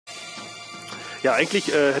Ja, eigentlich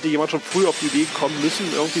hätte jemand schon früh auf die Idee kommen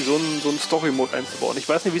müssen, irgendwie so einen Story-Mode einzubauen. Ich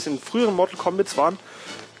weiß nicht, wie es in früheren Mortal Kombats waren,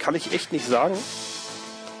 kann ich echt nicht sagen.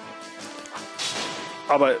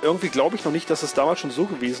 Aber irgendwie glaube ich noch nicht, dass es damals schon so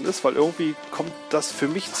gewesen ist, weil irgendwie kommt das für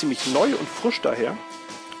mich ziemlich neu und frisch daher.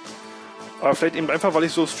 Aber vielleicht eben einfach, weil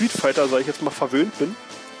ich so Street Fighter, sag ich jetzt mal, verwöhnt bin.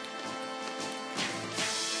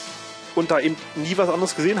 Und da eben nie was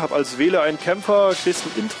anderes gesehen habe, als wähle einen Kämpfer, kriegst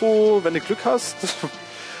ein Intro, wenn du Glück hast,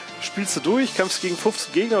 spielst du durch, kämpfst gegen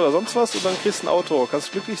 15 Gegner oder sonst was und dann kriegst du ein Outro.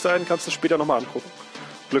 Kannst glücklich sein, kannst du später nochmal angucken.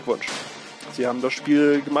 Glückwunsch. Sie haben das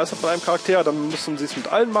Spiel gemeistert mit einem Charakter, dann müssen sie es mit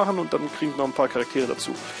allen machen und dann kriegen noch ein paar Charaktere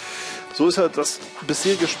dazu. So ist halt das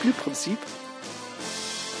bisherige Spielprinzip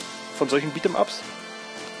von solchen Beat'em-Ups.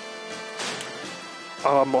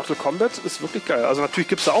 Aber Mortal Kombat ist wirklich geil. Also natürlich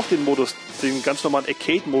gibt es da auch den Modus, den ganz normalen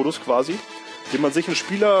Arcade-Modus quasi, den man sich einen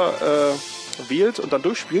Spieler wählt und dann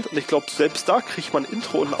durchspielt. Und ich glaube, selbst da kriegt man ein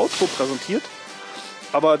Intro und ein Outro präsentiert.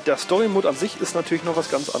 Aber der Story-Mode an sich ist natürlich noch was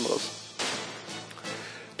ganz anderes.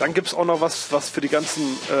 Dann gibt es auch noch was für die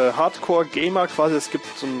ganzen Hardcore-Gamer quasi. Es gibt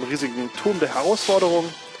so einen riesigen Turm der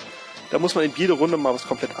Herausforderungen. Da muss man in jede Runde mal was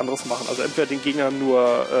komplett anderes machen. Also entweder den Gegner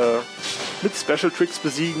nur mit Special Tricks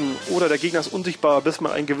besiegen oder der Gegner ist unsichtbar, bis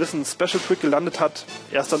man einen gewissen Special Trick gelandet hat.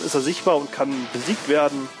 Erst dann ist er sichtbar und kann besiegt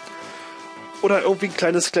werden. Oder irgendwie ein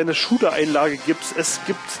kleine Shooter-Einlage gibt es. Es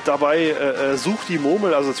gibt dabei Such die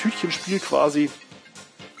Murmel, also das Hütchenspiel quasi.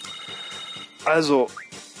 Also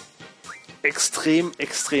extrem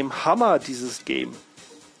Hammer, dieses Game.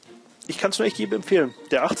 Ich kann es nur echt jedem empfehlen,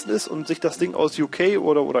 der 18 ist und sich das Ding aus UK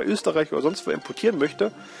oder Österreich oder sonst wo importieren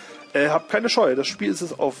möchte. Habt keine Scheu, das Spiel ist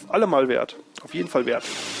es auf allemal wert. Auf jeden Fall wert.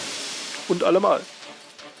 Und allemal.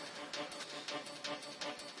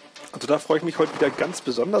 Also da freue ich mich heute wieder ganz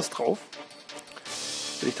besonders drauf,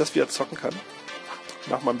 wenn ich das wieder zocken kann.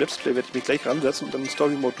 Nach meinem Let's Play werde ich mich gleich ransetzen und dann den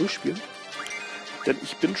Story Mode durchspielen. Denn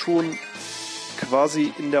ich bin schon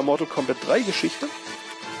quasi in der Mortal Kombat 3 Geschichte.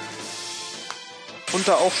 Und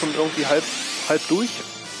da auch schon irgendwie halb durch.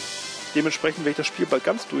 Dementsprechend werde ich das Spiel bald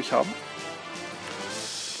ganz durch haben.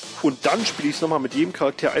 Und dann spiele ich es nochmal mit jedem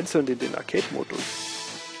Charakter einzeln den Arcade-Mode durch.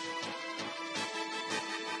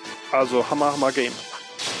 Also Hammer Game.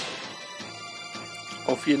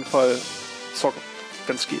 Auf jeden Fall zocken,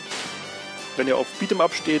 wenn es geht. Wenn ihr auf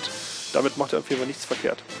Beat'em-up steht, damit macht ihr auf jeden Fall nichts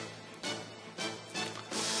verkehrt.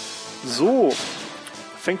 So,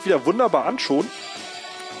 fängt wieder wunderbar an schon.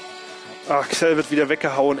 Ach, Xell wird wieder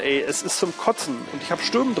weggehauen, ey. Es ist zum Kotzen und ich habe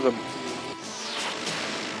Stürmen drin.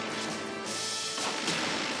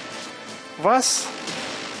 Was?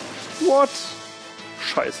 What?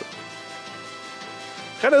 Scheiße.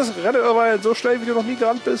 Renne aber so schnell, wie du noch nie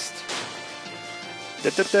gerannt bist.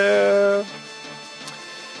 Es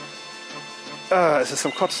ist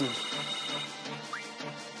zum Kotzen.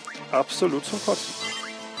 Absolut zum Kotzen.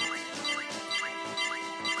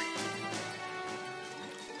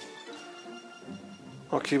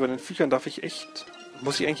 Okay, bei den Viechern darf ich echt...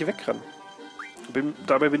 Muss ich eigentlich wegrennen.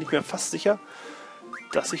 Dabei bin ich mir fast sicher,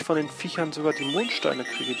 dass ich von den Viechern sogar die Mondsteine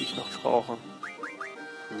kriege, die ich noch brauche.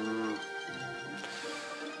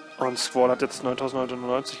 Und Squall hat jetzt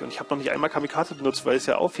 9999 und ich habe noch nicht einmal Kamikaze benutzt, weil ich es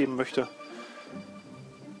ja aufheben möchte.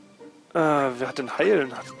 Wer hat denn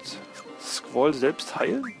Heilen? Hat Squall selbst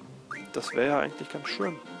Heilen? Das wäre ja eigentlich ganz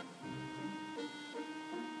schön.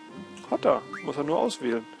 Hat er. Muss er nur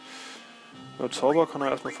auswählen. Ja, Zauber kann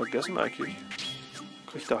er erstmal vergessen eigentlich.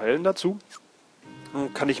 Kriegt er Heilen dazu.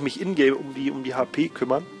 Dann kann ich mich in-game um die HP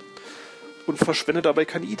kümmern. Und verschwende dabei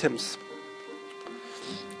keine Items.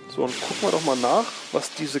 So, und gucken wir doch mal nach,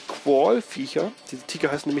 was diese Quall-Viecher, diese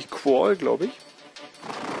Tiger heißen nämlich Quall, glaube ich,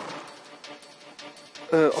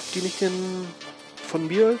 ob die nicht den von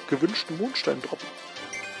mir gewünschten Mondstein droppen.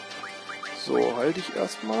 So, heil dich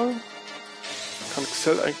erstmal. Kann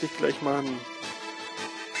Xell eigentlich gleich mal einen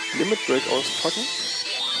Limit Break auspacken.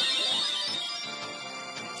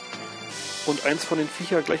 Und eins von den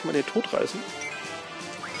Viecher gleich mal in den Tod reißen.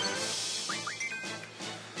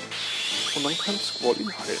 Und dann kann Squall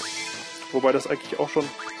ihn heilen. Wobei das eigentlich auch schon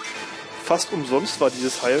fast umsonst war,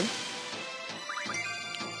 dieses Heilen.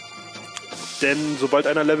 Denn sobald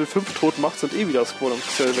einer Level 5 tot macht, sind eh wieder Squall und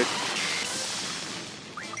Xell weg.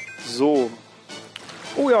 So.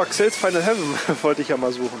 Oh ja, Xells Final Heaven wollte ich ja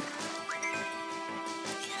mal suchen.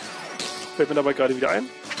 Fällt mir dabei gerade wieder ein.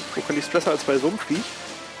 Wo kann ich es besser als bei so einem Viech?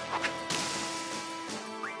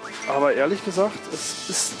 Aber ehrlich gesagt, es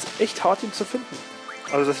ist echt hart, ihn zu finden.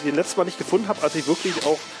 Also, dass ich den letzten Mal nicht gefunden habe, als ich wirklich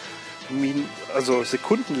auch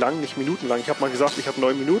sekundenlang, nicht minutenlang. Ich habe mal gesagt, ich habe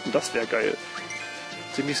 9 Minuten, das wäre geil.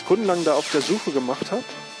 Dass ich mich sekundenlang da auf der Suche gemacht habe.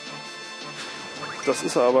 Das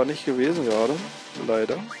ist er aber nicht gewesen gerade.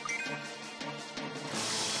 Leider.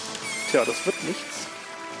 Tja, das wird nichts.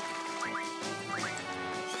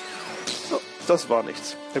 So, das war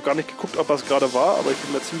nichts. Ich habe gar nicht geguckt, ob das gerade war, aber ich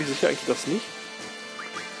bin mir ziemlich sicher eigentlich das nicht.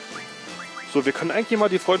 So, wir können eigentlich mal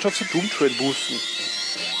die Freundschaft zu Doomtrain boosten.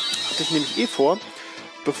 Hatte ich nämlich eh vor.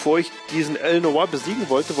 Bevor ich diesen El Noir besiegen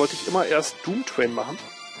wollte, wollte ich immer erst Doomtrain machen.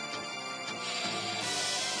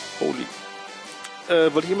 Holy.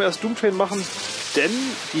 Wollte ich immer erst Doomtrain machen, denn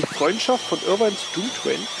die Freundschaft von Irvine zu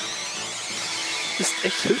Doomtrain ist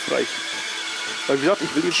echt hilfreich. Weil wie gesagt,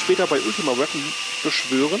 ich will ihn später bei Ultima Weapon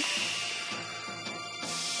beschwören.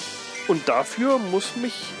 Und dafür muss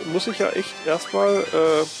ich ja echt erstmal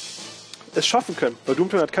es schaffen können. Weil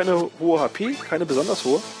Doomtrain hat keine hohe HP, keine besonders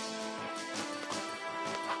hohe.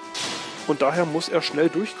 Und daher muss er schnell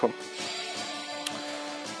durchkommen.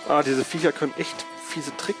 Ah, diese Viecher können echt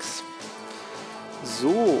fiese Tricks.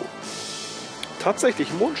 So.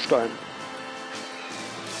 Tatsächlich Mondstein.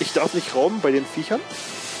 Ich darf nicht rauben bei den Viechern.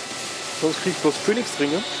 Sonst kriege ich bloß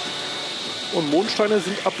Phönixringe. Und Mondsteine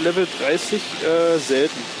sind ab Level 30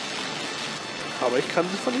 selten. Aber ich kann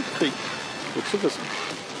sie von ihm kriegen. Gut zu wissen.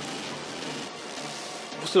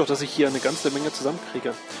 Ich wusste doch, dass ich hier eine ganze Menge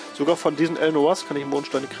zusammenkriege. Sogar von diesen El Noirs kann ich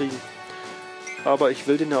Mondsteine kriegen. Aber ich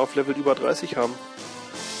will den ja auf Level über 30 haben.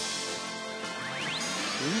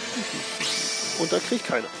 Und da kriege ich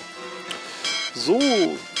keine. So,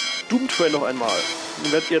 Doomtrain noch einmal.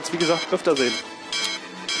 Den werdet ihr jetzt, wie gesagt, öfter sehen.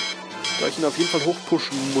 Da ich ihn auf jeden Fall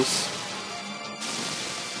hochpushen muss.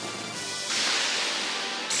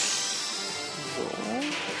 So.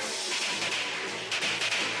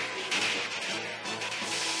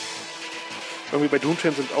 Irgendwie bei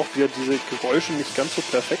Doomtrain sind auch wieder diese Geräusche nicht ganz so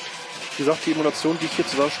perfekt. Wie gesagt, die Emulation, die ich hier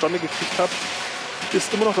zustande gekriegt habe,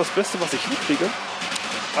 ist immer noch das Beste, was ich hinkriege.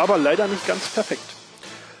 Aber leider nicht ganz perfekt.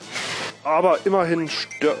 Aber immerhin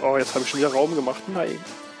stört... Oh, jetzt habe ich schon wieder Raum gemacht. Nein.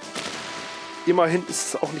 Immerhin ist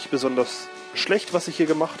es auch nicht besonders schlecht, was ich hier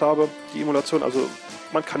gemacht habe. Die Emulation, also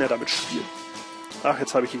man kann ja damit spielen. Ach,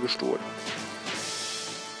 jetzt habe ich hier gestohlen.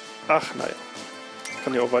 Ach, naja. Ich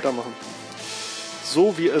kann ja auch weitermachen.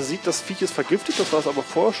 So, wie er sieht, das Viech ist vergiftet. Das war es aber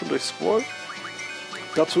vorher schon durch Squall.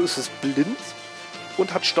 Dazu ist es blind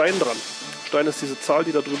und hat Stein dran. Stein ist diese Zahl,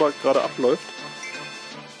 die da drüber gerade abläuft.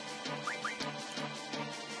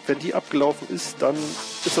 Wenn die abgelaufen ist, dann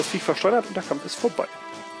ist das Viech versteinert und der Kampf ist vorbei.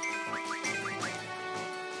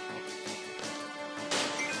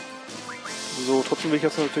 So, trotzdem will ich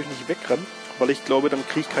jetzt natürlich nicht wegrennen, weil ich glaube, dann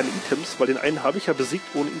kriege ich keine Items, weil den einen habe ich ja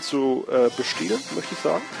besiegt, ohne ihn zu bestehlen, möchte ich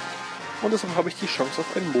sagen. Und deshalb habe ich die Chance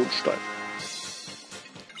auf einen Mondstein.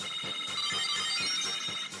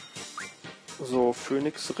 So,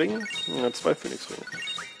 Phönixring. Ja, 2 Phönixringe.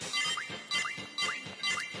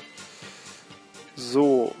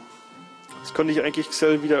 So. Jetzt könnte ich eigentlich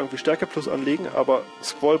Xell wieder irgendwie Stärke plus anlegen, aber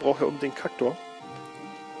Squall braucht ja unbedingt Kaktor.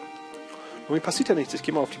 Und mir passiert ja nichts. Ich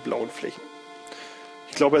gehe mal auf die blauen Flächen.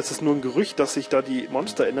 Ich glaube, es ist nur ein Gerücht, dass sich da die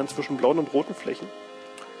Monster ändern zwischen blauen und roten Flächen.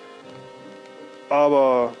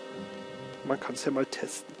 Aber man kann es ja mal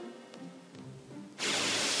testen.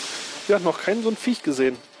 Wir haben noch keinen so ein Viech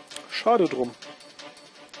gesehen. Schade drum.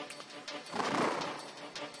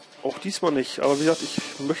 Auch diesmal nicht. Aber wie gesagt, ich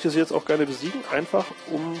möchte sie jetzt auch gerne besiegen. Einfach,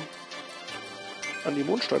 um an die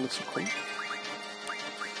Mondsteine zu kommen.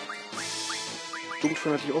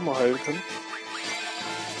 Doomtrain hätte ich auch mal heilen können.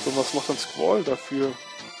 So, was macht dann Squall dafür?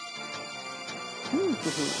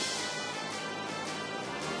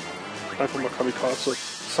 Einfach mal Kamikaze.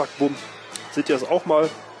 Zack, bumm. Seht ihr das auch mal?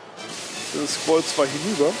 Dann ist Squall zwar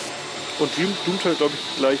hinüber. Und Doomtrain, glaube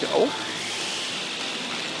ich, gleich auch.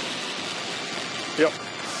 Ja.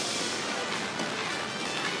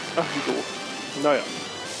 Ach, wie doof. Naja.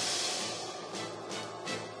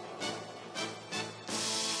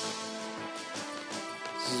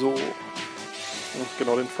 So. Und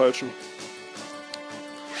genau den falschen.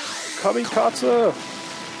 Kamikaze!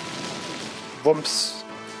 Wumps.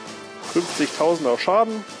 50.000er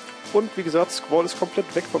Schaden. Und wie gesagt, Squall ist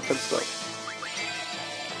komplett weg vom Fenster.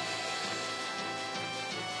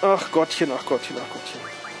 Ach Gottchen, ach Gottchen, ach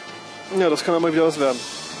Gottchen. Ja, das kann ja mal wieder was werden.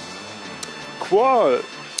 Squall!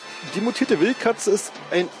 Die mutierte Wildkatze ist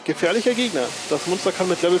ein gefährlicher Gegner. Das Monster kann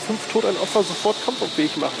mit Level 5 Tod ein Opfer sofort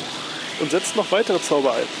kampfunfähig machen und setzt noch weitere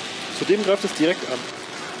Zauber ein. Zudem greift es direkt an.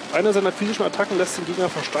 Eine seiner physischen Attacken lässt den Gegner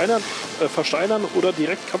versteinern oder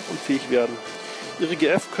direkt kampfunfähig werden. Ihre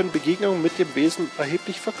GF können Begegnungen mit dem Wesen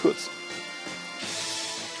erheblich verkürzen.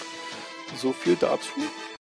 So viel dazu.